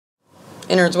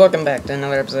Hey nerds, welcome back to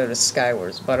another episode of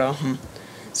Skywars. But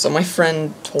so my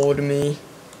friend told me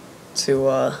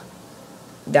to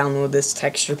download this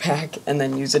texture pack and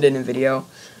then use it in a video.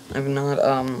 I've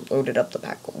not loaded up the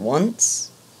pack once,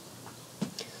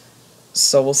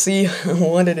 so we'll see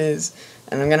what it is.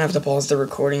 And I'm gonna have to pause the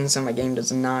recording so my game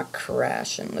does not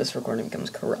crash and this recording becomes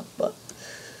corrupt. But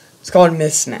it's called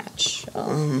Mismatch.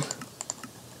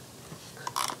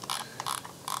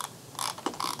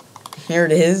 Here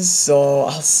it is, so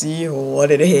I'll see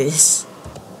what it is.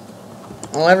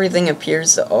 Well, everything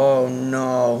appears to... Oh,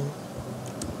 no.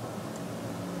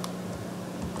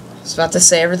 I was about to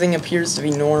say everything appears to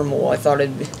be normal. I thought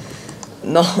it'd be...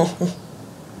 No.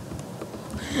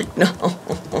 No.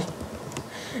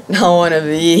 Not one of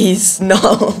these.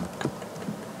 No.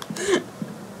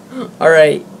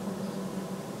 Alright.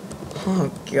 Oh,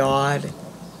 God.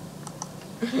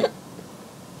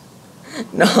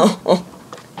 No.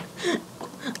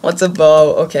 What's a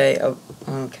bow? Okay,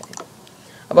 okay.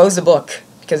 A bow's a book,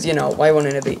 because, you know, why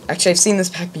wouldn't it be? Actually, I've seen this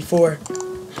pack before.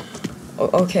 Oh,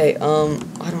 okay, I don't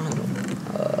know.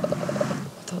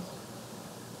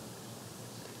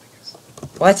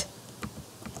 What?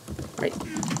 Right.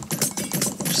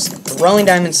 Just throwing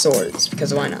diamond swords,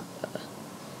 because why not?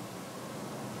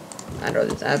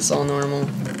 That's all normal.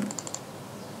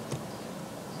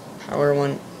 Power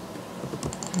one.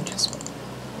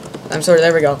 I'm sorry,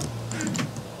 there we go.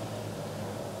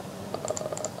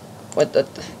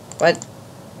 What?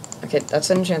 Okay, that's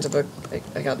an enchanted book.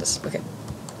 I got this. Okay.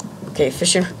 Okay,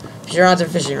 fishing rods are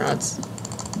fishing rods.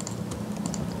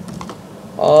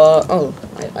 Oh,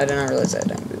 I did not realize I had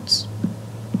diamond boots.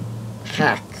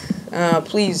 Hack.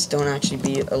 Please don't actually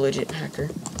be a legit hacker.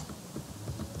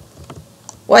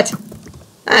 What?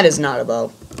 That is not a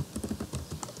bow.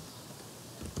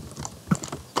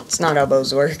 It's not how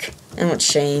bows work. I don't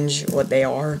change what they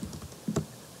are.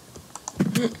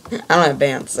 I don't have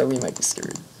bands, so we might be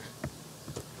screwed.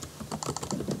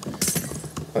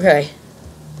 Okay.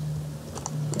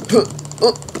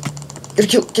 Oh, get a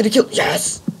kill, get a kill.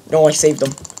 Yes! No, I saved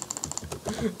them.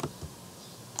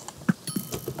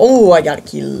 Oh, I got a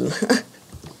kill.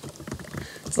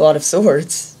 It's a lot of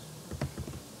swords.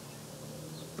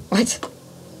 What?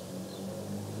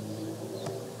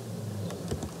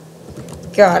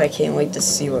 God, I can't wait to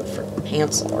see what freaking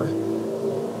pants are.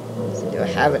 Do I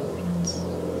have it?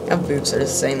 My boots are the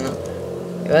same though.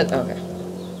 What? Okay.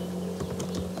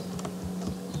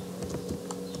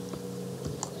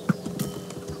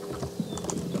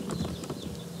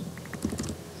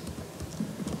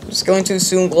 I'm just going to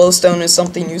assume glowstone is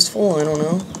something useful. I don't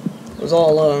know. It was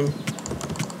all iron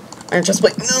chest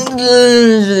plate.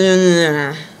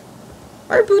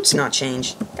 Why are boots not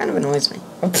changed? Kind of annoys me.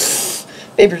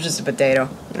 Paper's just a potato.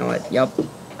 You know what? Yup.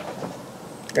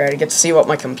 Great, I get to see what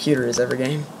my computer is every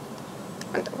game.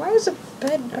 Why is a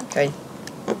bed? Okay.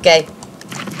 Okay.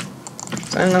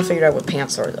 So I have not figured out what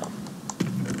pants are, though.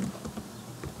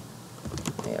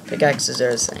 Yeah, pickaxes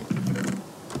are the same.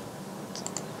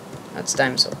 That's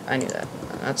diamond sword. I knew that.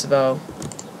 That's a bow.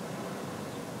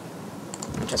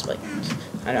 Just like...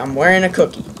 I'm wearing a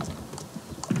cookie.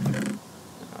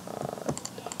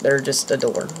 They're just a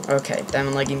door. Okay,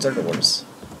 diamond leggings are doors.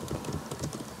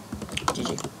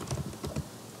 GG.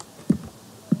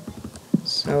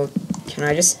 So... Can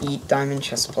I just eat diamond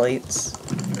chest plates?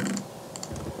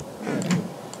 Oh,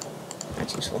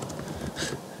 that's useful.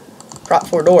 Prop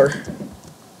 4 door.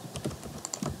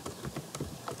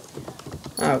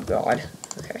 Oh god.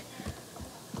 Okay.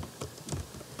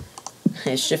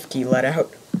 His shift key let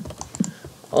out.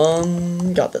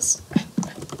 Got this.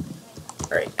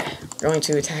 Alright. Going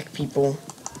to attack people.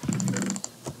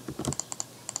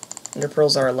 Ender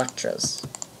pearls are Electras.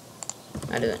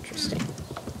 That is interesting.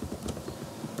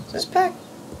 This pack?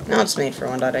 No, it's made for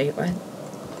 1.8. What?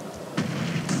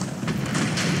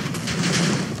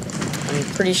 I'm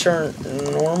pretty sure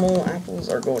normal apples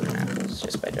are golden apples,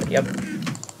 just by judging. Yep.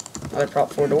 Another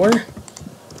prop 4 door.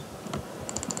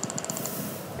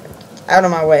 Out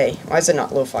of my way. Why is it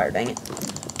not low fire? Dang it.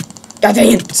 God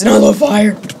dang it! It's not low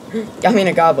fire! Got me in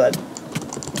a goblet.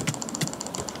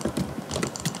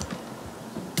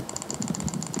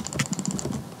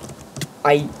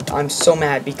 I'm so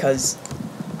mad because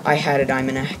I had a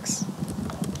diamond axe.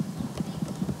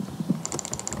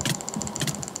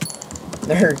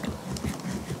 Nerd.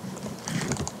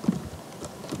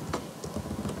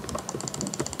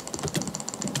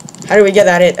 How did we get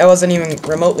that hit? I wasn't even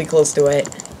remotely close to it.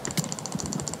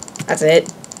 That's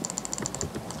it.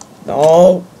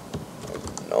 No.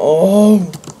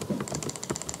 No.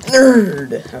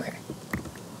 Nerd. Okay.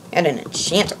 And an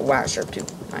enchant. Wow, sharp too.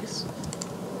 Nice.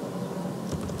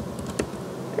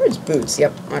 There's boots.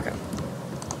 Yep. Okay.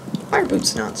 Why are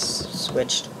boots not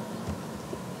switched?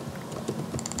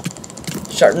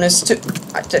 Sharpness 2.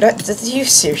 Did you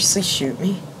seriously shoot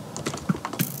me?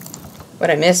 What,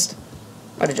 I missed?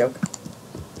 What a joke.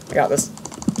 I got this.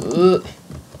 Ugh.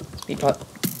 Speed pot.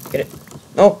 Get it.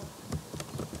 No!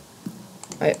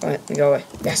 Wait, go away.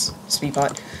 Yes, speed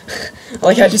pot.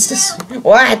 Like I just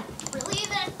what? Really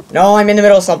then? No, I'm in the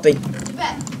middle of something. You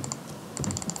bet.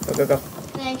 Go.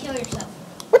 Then kill yourself.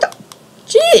 What the?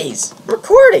 Jeez! I'm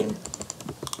recording!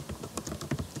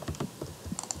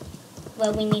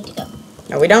 Well, we need to go.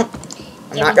 No, we don't.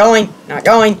 I'm not going. Not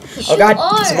going. Yes, Oh god, you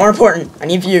are. this is more important. I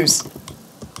need views.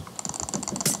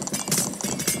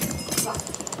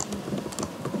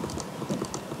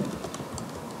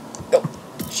 Go.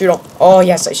 Shoot him. Oh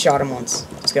yes, I shot him once.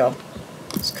 Let's go.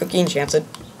 Is Cookie enchanted?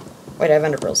 Wait, I have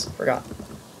ender pearls. Forgot.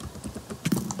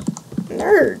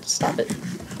 Nerd, stop it.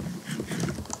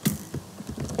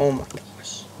 Oh my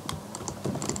gosh.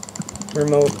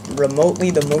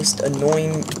 Remotely the most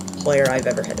annoying player I've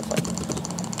ever had to fight.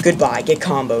 Goodbye, get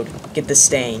comboed. Get the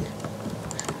stain.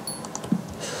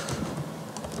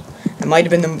 I might have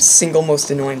been the single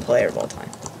most annoying player of all time.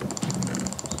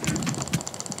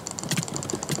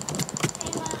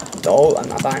 Oh, I'm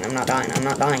not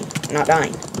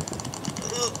dying.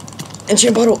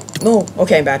 Enchant bottle! No!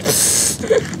 Okay, I'm bad.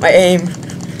 My aim.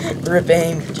 Rip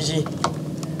aim. GG.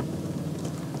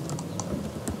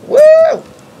 Woo!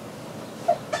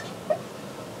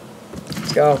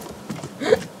 Let's go.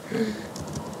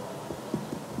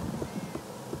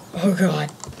 Oh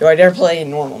god. Do I dare play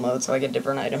in normal mode so I get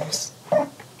different items?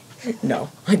 No,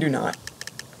 I do not.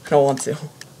 I don't want to.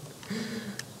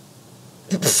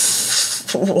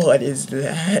 What is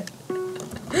that?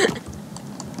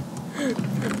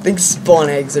 I think spawn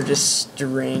eggs are just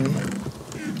string.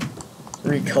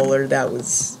 Recolor, that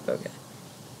was... okay.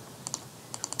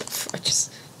 It's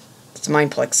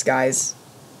Mindplex, guys.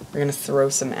 We're gonna throw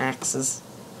some axes.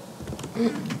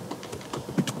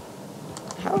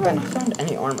 How have I not found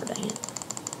any armor, dang it?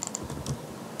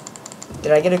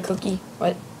 Did I get a cookie?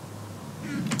 What?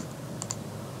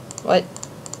 What?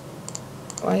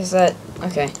 Why is that?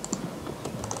 Okay.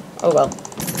 Oh well.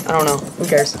 I don't know. Who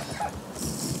cares?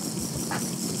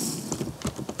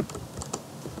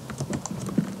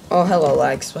 Oh, hello,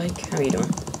 lag spike. How you doing?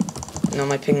 No,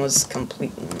 my ping was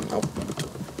complete. Nope.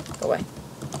 Go away.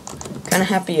 Kinda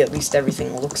happy at least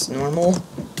everything looks normal.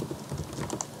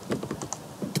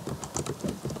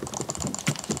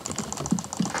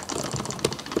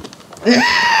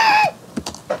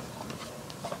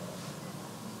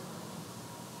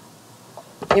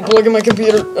 Hey, plug in my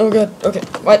computer. Oh god. Okay.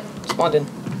 What? Spawned in.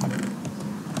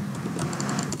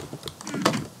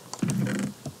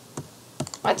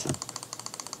 What?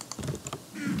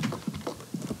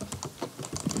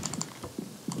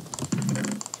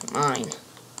 Mine.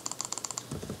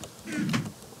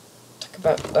 Talk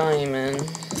about diamond.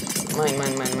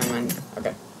 Mine.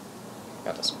 Okay.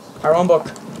 Got this. Power 1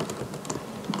 book.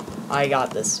 I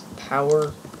got this.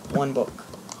 Power 1 book.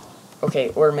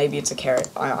 Okay, or maybe it's a carrot.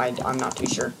 I'm not too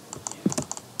sure.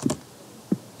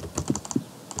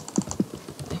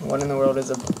 What in the world is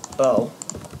a bow?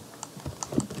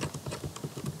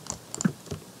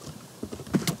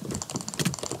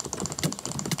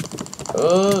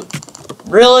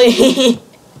 Really?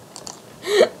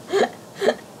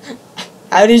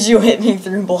 How did you hit me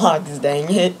through blocks,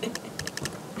 dang it?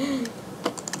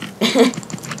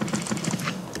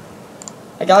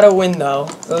 I gotta win though.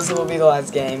 This will be the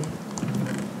last game.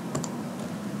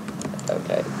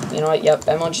 Okay. You know what? Yep,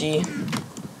 MLG.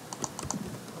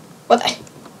 What the?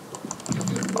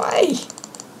 Why?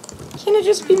 Can't it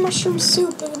just be mushroom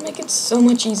soup? It would make it so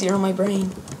much easier on my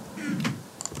brain.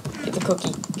 Get the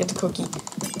cookie. Get the cookie.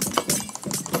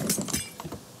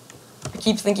 I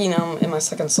keep thinking I'm in my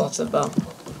second slots of bow.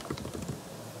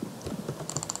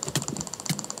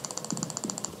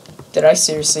 Did I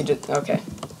seriously just... okay.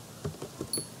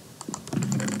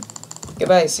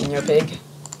 Goodbye, Senior Pig.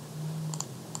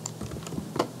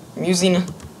 I'm using a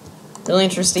really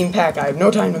interesting pack. I have no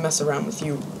time to mess around with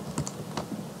you.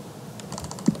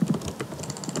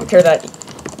 I don't care that...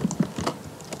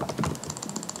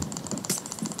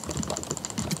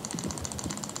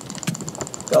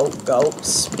 Go.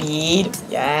 Speed.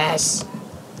 Yes.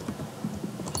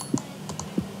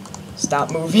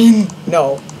 Stop moving.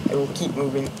 No. I will keep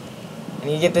moving. I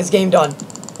need to get this game done.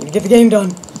 I need to get the game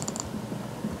done.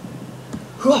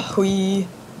 Hui.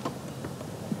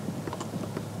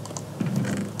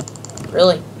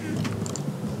 Really?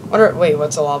 Wait,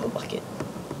 what's a lava bucket?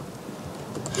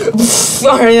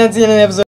 Alright, that's the end of the episode.